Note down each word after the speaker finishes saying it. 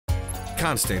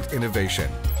Constant innovation,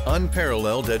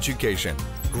 unparalleled education,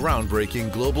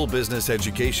 groundbreaking global business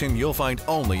education you'll find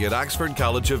only at Oxford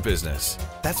College of Business.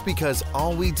 That's because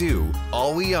all we do,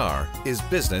 all we are, is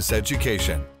business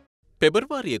education.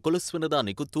 පෙබරවාරි 11 වනදා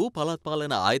නිකුත් වූ පළාත්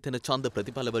පාලන ආයතන ඡන්ද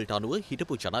ප්‍රතිඵලවලට අනුව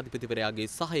හිටපු ජනාධිපතිවරයාගේ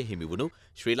සහාය හිමි වුණු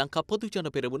ශ්‍රී ලංකා පොදු ජන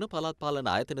පෙරමුණ පළාත් පාලන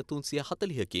ආයතන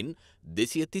 340කින්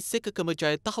 231කම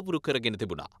ජය තහවුරු කරගෙන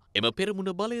තිබුණා. එම පෙරමුණ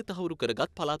බලය තහවුරු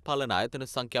කරගත් පළාත් පාලන ආයතන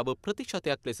සංඛ්‍යාව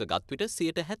ප්‍රතිශතයක් ලෙස ගත් විට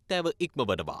 70%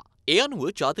 ඉක්මවනවා. ඒ අනුව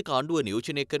ජාතික ආණ්ඩුව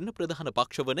නියෝජනය කරන ප්‍රධාන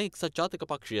පක්ෂ වන එක්සත් ජාතික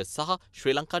පක්ෂය සහ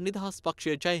ශ්‍රී ලංකා නිදහස්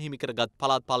පක්ෂය ජය හිමි කරගත්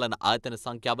පළාත් පාලන ආයතන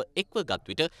සංඛ්‍යාව එක්ව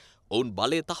ගත් විට ඔවුන්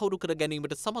බලය තහවුරු කර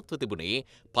ගැනීමට සමත්ව තිබුණේ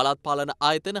පළාත් පාලන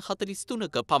ආයතන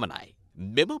 43ක පමණයි.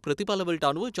 මෙම ප්‍රතිඵලවලට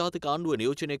අනුව ජාතික ආණ්ඩුව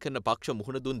නියෝජනය කරන පක්ෂ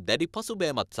මුහුණ දුන් දැඩි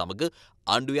පසුබෑමත් සමග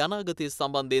ආණ්ඩුවේ අනාගතය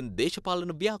සම්බන්ධයෙන්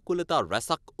දේශපාලන ව්‍යාකූලතා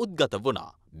රැසක් උද්ගත වුණා.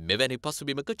 මෙවැනි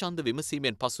පසුබිමක ඡන්ද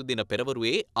විමසීමෙන් පසු දින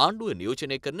පෙරවරුවේ ආණ්ඩුව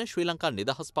නියෝජනය කරන ශ්‍රී ලංකා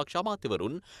නිදහස් පක්ෂ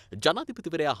අමාත්‍යවරුන්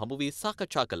ජනාධිපතිවරයා හමු වී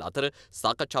සාකච්ඡා කළ අතර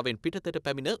සාකච්ඡාවෙන් පිටතට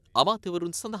පැමිණ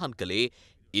අමාත්‍යවරුන් සඳහන් කළේ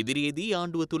ඉදිරියේදී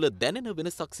ආණ්ඩුව තුළ දැනෙන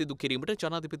වෙනසක් සිදු කිරීමට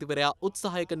ජනාධිපතිවරයා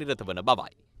උත්සාහයක නිරත වන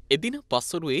බවයි. එදින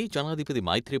පස්වරුවේ ජනාධිපති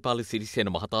මෛත්‍රීපාල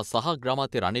සිරිසේන මහතා සහ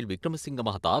ග්‍රාමාත්‍ය රනිල් වික්‍රමසිංහ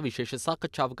මහතා විශේෂ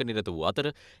සාකච්ඡාවක නිරත වූ අතර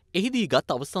එහිදී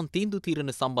ගත් අවසන් තීන්දුව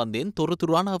තීරණ සම්බන්ධයෙන්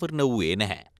තොරතුරු අනාවරණ වූයේ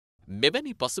නැහැ.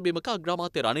 මෙවැනි පසුබිමක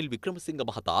අග්‍රාමාත්‍ය රනිල් වික්‍රමසිංහ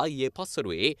මහතා ඊයේ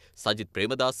පස්වරුවේ සජිත්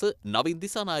ප්‍රේමදාස නවීන්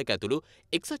දිසානායක ඇතුළු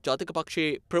එක්සත් ජාතික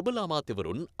පක්ෂයේ ප්‍රබල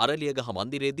අමාත්‍යවරුන් අරලියගහ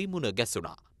මන්දිරයේදී මුණ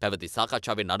ගැසුණා. පැවති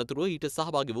සාකච්ඡාවෙන් අනතුරුව ඊට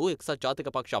සහභාගී වූ එක්සත් ජාතික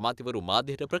පක්ෂ අමාත්‍යවරු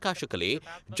මාධ්‍යයට ප්‍රකාශ කළේ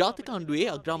ජාතික ආණ්ඩුවේ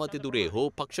අග්‍රාමාත්‍ය ධුරයේ හෝ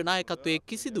පක්ෂ නායකත්වයේ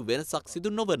කිසිදු වෙනසක්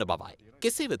සිදු නොවන බවයි.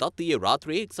 කෙසේ වෙතත් ඊයේ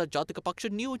රාත්‍රියේ එක්සත් ජාතික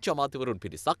පක්ෂ නියෝජ්‍ය අමාත්‍යවරුන්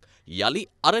පිරිසක් යලි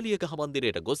අරලියගහ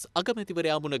මන්දිරයට ගොස්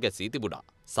අගමැතිවරයා මුණ ගැසී තිබුණා.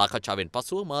 සාකච්ඡාවෙන්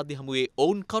පසුව මාධ්‍ය හමුවේ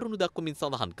ඔවුන් කරුණු දක්වමින්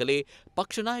සඳහන් කළේ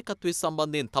පක්ෂ නායකත්වයේ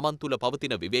සම්බන්ධයෙන් තමන් තුළ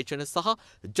පවතින විවේචන සහ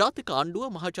ජාතික ආණ්ඩුව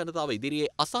මහ ජනතාව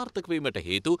ඉදිරියේ අසාර්ථක වීමට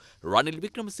හේතු රනිල්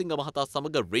වික්‍රමසිංහ මහතා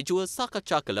සමග ඍජුව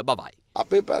සාකච්ඡා කළ බවයි.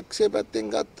 අපේ පක්ෂයේ පැත්තෙන්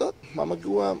ගත්තොත් මම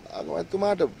කිව්වා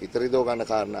අගමැතිතුමාට ඉතරිදෝ ගන්න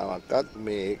කාරණාවක්වත්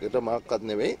මේකට මොකක්වත්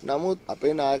නෙවෙයි. නමුත්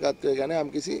අපේ නායකත්වය ගැන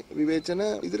යම්කිසි විවේචන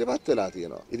ඉදිරිපත් වෙලා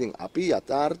තියෙනවා. ඉතින් අපි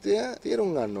යථාර්ථය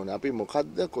තේරුම් ගන්න ඕනේ. අපි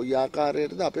මොකද්ද කොයි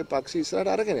ආකාරයකටද අපේ පක්ෂය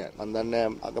ඉස්සරහට අරගෙන යන්නේ. මම දන්නේ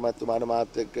අගමැතිතුමාට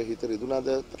මාත් එක්ක හිත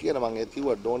රිදුනද කියලා මම ඒත්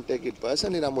කිව්වා don't take it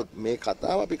personally. නමුත් මේ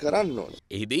කතාව අපි කරන්න ඕනේ.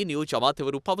 එහිදී නියෝජ්‍ය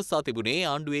අමාත්‍යවරු පවසා තිබුණේ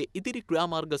ආණ්ඩුවේ ඉදිරි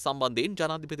ක්‍රියාමාර්ග සම්බන්ධයෙන්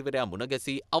ජනාධිපතිවරයා මුණ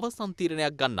ගැසී අවසන්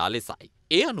තීරණයක් ගන්නා ලෙසයි.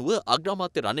 ඒ අනුව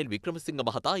අග්‍රාමාත්‍ය රනිල් වික්‍රමසිංහ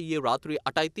මහතා ඊයේ රාත්‍රියේ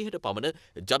 8:30ට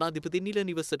පමණ ජනාධිපති නිල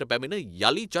නිවසට පැමිණ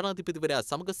යලි ජනාධිපතිවරයා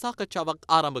සමග සාකච්ඡාවක්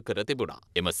ආරම්භ කර තිබුණා.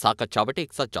 එම සාකච්ඡාවට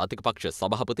එක්සත් ජාතික පක්ෂ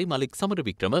සභාපති මලික්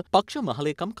සමරවික්‍රම, පක්ෂ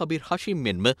මහලේකම් කබීර් හෂීම්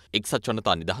මෙන්ම එක්සත්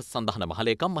ජනතා නිදහස් සන්ධාන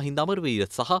මහලේකම් මහින්ද අමරවීර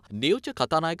සහ නියෝජ්‍ය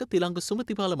කතානායක තිලංග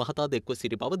සුමතිපාල මහතා දැක්ව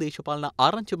සිටි බව දේශපාලන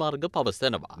ආරංචි මාර්ග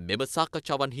පවසනවා. මෙම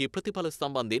සාකච්ඡාවන්හි ප්‍රතිඵල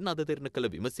සම්බන්ධයෙන් අද දෙරණ කළ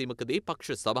විමසීමකදී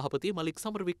පක්ෂ සභාපති මලික්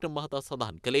සමරවික්‍රම මහතා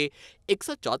සඳහන් කළේ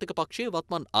එක්සත් ජාතික පක්ෂයේ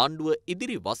වත්මන් ආණ්ඩුව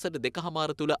ඉදිරි වසර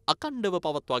දෙකහමාර තුළ අඛණ්ඩව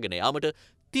පවත්වාගෙන යාමට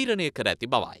තීරණය කර ඇති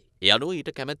බවයි. ඒ අනුව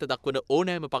ඊට කැමැත්ත දක්වන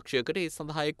ඕනෑම පක්ෂයකට ඒ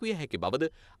සඳහා එක් විය හැකි බවද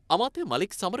අමාත්‍ය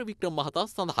මලික් සමරවික්‍රම මහතා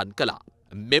සඳහන් කළා.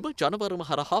 මෙම ජනවරම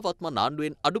හරහා වත්මන්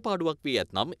ආණ්ඩුවෙන් අඩුපාඩුවක් වී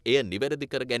ඇතනම් එය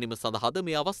නිවැරදි කර ගැනීම සඳහාද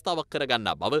මේ අවස්ථාවක්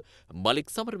කරගන්නා බව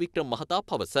මලික් සමරවික්‍රම මහතා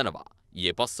පවසනවා.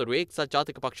 ඊයේ පස්වරුවේ එක්සත්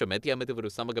ජාතික පක්ෂ මැති ඇමතිවරු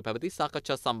සමග පැවති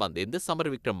සාකච්ඡා සම්බන්ධයෙන්ද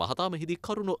සමරවික්‍රම මහතා මෙහිදී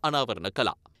කරුණු අනාවරණ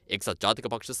කළා. එක්සත් ජාතික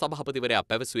පක්ෂ සභාපතිවරයා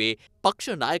පැවසුවේ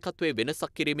පක්ෂ නායකත්වයේ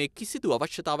වෙනසක් කිරීමේ කිසිදු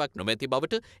අවශ්‍යතාවයක් නොමැති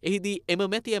බවට එහිදී එම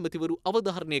මැති ඇමතිවරු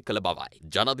අවධාරණය කළ බවයි.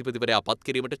 ජනාධිපතිවරයා පත්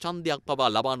කිරීමට ඡන්දයක් පවා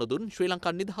ලබා නොදුන් ශ්‍රී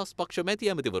ලංකා නිදහස් පක්ෂ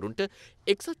මැති ඇමතිවරුන්ට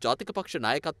එක්සත් ජාතික පක්ෂ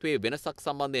නායකත්වයේ වෙනසක්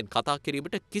සම්බන්ධයෙන් කතා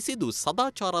කිරීමට කිසිදු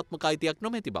සදාචාරාත්මක අයිතියක්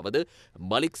නොමැති බවද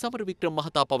මලික් සමරවික්‍රම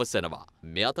මහතා පවසනවා.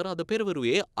 මේ අතර අද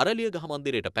පෙරවරුවේ අරලියගහ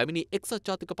මන්දිරයට පැමිණි එක්සත්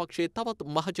ජාතික පක්ෂයේ තවත්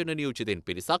මහජන නියෝජිතයින්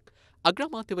පිරිසක්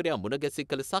අග්‍රාමාත්‍යවරයා මුණ ගැසී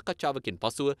කළ සාකච්ඡාවකින්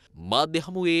පසුව මාධ්‍ය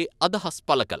හමුවේ අදහස්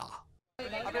පළ කළා.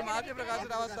 අපේ මාධ්‍ය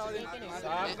ප්‍රකාශයට අවස්ථාව දෙන්න.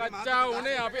 සාකච්ඡා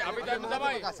උනේ අපි දැන්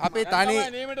තමයි. අපි තනි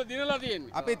නියමයට දිනලා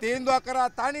තියෙන්නේ. අපි තීන්දුවක් කරා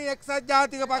තනි එක්සත්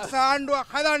ජාතික පක්ෂ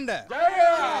ආණ්ඩුවක් හදන්න. ජය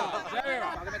වේවා. ජය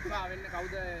වේවා. අගමැතිතුමා වෙන්නේ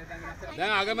කවුද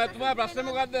දැන් අගමැතිතුමා ප්‍රශ්නේ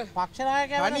මොකද්ද? පක්ෂ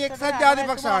නායකයා තනි එක්සත් ජාතික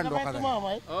පක්ෂ ආණ්ඩුවක් හදන්න.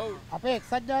 ඔව්. අපේ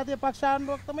එක්සත් ජාතික පක්ෂ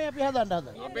ආණ්ඩුවක් තමයි අපි හදන්න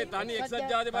හදන්නේ. අපේ තනි එක්සත්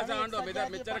ජාතික පක්ෂ ආණ්ඩුව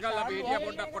මෙච්චර කාල අපි හිටියා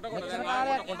පොඩ්ඩක් කොට දැන්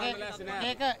ආවට කොට වෙලාස් නෑ.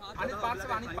 ඒක අනිත් පක්ෂ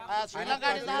ශ්‍රී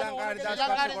ලංකා නිදහස්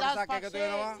පක්ෂ එකතු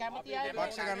වෙනවා.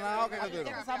 පක්ෂ ගණනාවක් එකතු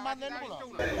වෙනවා. සම්බන්ධ වෙන්න පුළුවන්.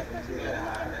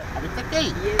 අපිත්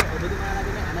එක්කයි.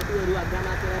 ඔබතුමාලාගෙන අනතුරු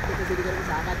අග්‍රාමාත්‍යවරයාත් එක්ක සිදු කරපු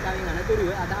සාකච්ඡාවෙන්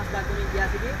අනතුරුව අදහස් දක්වමින් කියා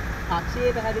සිටි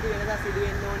පක්ෂයේ පැහැදිලි වෙනසක් සිදු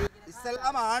වෙන්න ඕනි.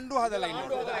 ඉස්සෙල්ලාම ආණ්ඩුව හදලා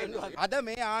ඉන්නවා. අද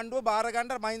මේ ආණ්ඩුව බාර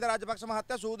ගන්න මහින්ද රාජපක්ෂ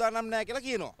මහත්තයා සූදානම් නැහැ කියලා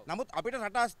කියනවා. නමුත් අපිට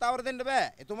රට අස්ථාවර දෙන්න බෑ.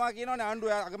 එතුමා කියනවානේ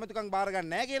ආණ්ඩුව අගමැතිකම් බාර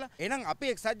ගන්න නැහැ කියලා. එහෙනම්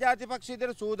අපි එක්සත් ජාතික පක්ෂයේ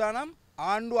දෙන සූදානම්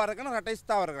ආණ්ඩුව අරගෙන රට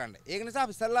ස්ථාවර කරන්න. ඒක නිසා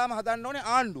අපි ඉස්සල්ලාම හදන්න ඕනේ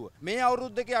ආණ්ඩුව. මේ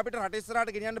අවුරුදු දෙකේ අපිට රට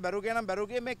ඉස්සරහට ගෙනියන්න බැරුව ගියා නම් බැරුව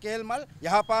ගියේ මේ කෙහෙල්මල්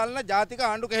යහපාලන ජාතික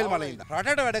ආණ්ඩු කෙහෙල්මල ඉඳලා.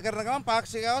 රටට වැඩ කරන ගමන්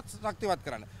පාක්ෂිකයවත් ශක්තිමත්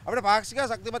කරන්න. අපිට පාක්ෂිකව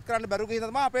ශක්තිමත් කරන්න බැරුව ගිය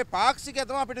හින්දා තමයි අපේ පාක්ෂිකය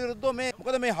තමයි අපිට විරුද්ධව මේ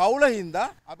මොකද මේ හවුල හින්දා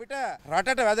අපිට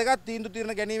රටට වැදගත් තීන්දුව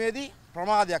తీරන ගැනීමේදී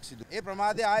ප්‍රමාදයක් සිදු. ඒ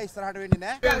ප්‍රමාදය ආයෙ ඉස්සරහට වෙන්නේ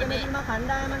නැහැ.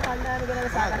 කණ්ඩායම ගැන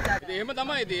සාකච්ඡා කරනවා. එහෙම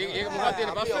තමයි ඉතින් ඒක මොකක්ද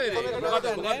තියෙන ප්‍රශ්නේ ඒක මොකක්ද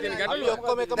තියෙන ගැටලුව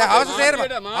ඔක්කොම එකම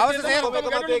අවශ්‍ය සේරම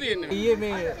තියෙන්නේ. ඊයේ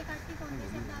මේ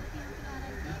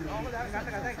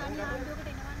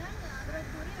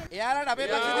එයාලට අපේ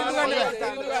පක්ෂෙ තීන්දුව ගන්න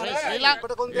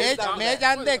බෑ. මේ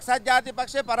ඡන්දේ එක්සත් ජාතික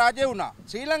පක්ෂය පරාජය වුණා.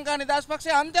 ශ්‍රී ලංකා නිදහස්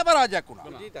පක්ෂය අන්ත්‍ය පරාජයක්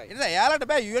වුණා. ඒ නිසා එයාලට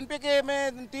බෑ UNP එකේ මේ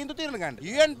තීන්දුව తీරන ගන්න.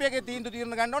 UNP එකේ තීන්දුව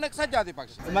తీරන ගන්න ඕනේ එක්සත් ජාතික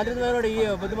පක්ෂය. මන්ත්‍රීතුමාට ඊයේ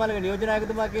ඔබතුමාලගේ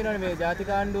නියෝජනායකතුමා කියනවානේ මේ ජාතික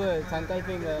ආණ්ඩුව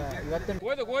සංකල්පයෙන් ඉවත් වෙන.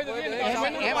 කොයිද තියෙන්නේ?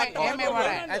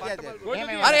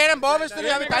 හරි එහෙනම් බොහොම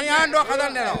ස්තුතියි අපි තනි ආණ්ඩුවක්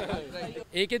හදන්න යනවා.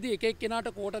 ඒකෙදි එක එක්කෙනාට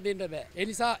කෝට දෙන්න බෑ. ඒ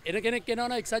නිසා එන කෙනෙක්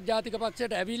එනවනම් එක්සත් ජාතික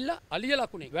පක්ෂයට ඇවිල්ලා අලිය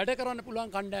ලකුණේ වැඩ කරන්න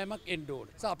පුළුවන් කණ්ඩායමක් එන්න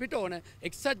ඕනේ. අපිට ඕන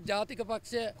එක්සත් ජාතික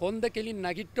පක්ෂය කොන්ද කෙලින්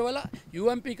නැගිට්ටවලා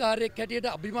UNP කාර්යයක්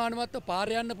හැටියට අභිමානවත්ව පාර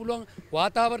යන්න පුළුවන්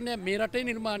වාතාවරණය මේ රටේ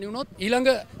නිර්මාණය වුණොත්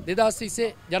ඊළඟ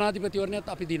 2030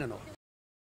 ජනාධිපතිවරණයත් අපි දිනනවා.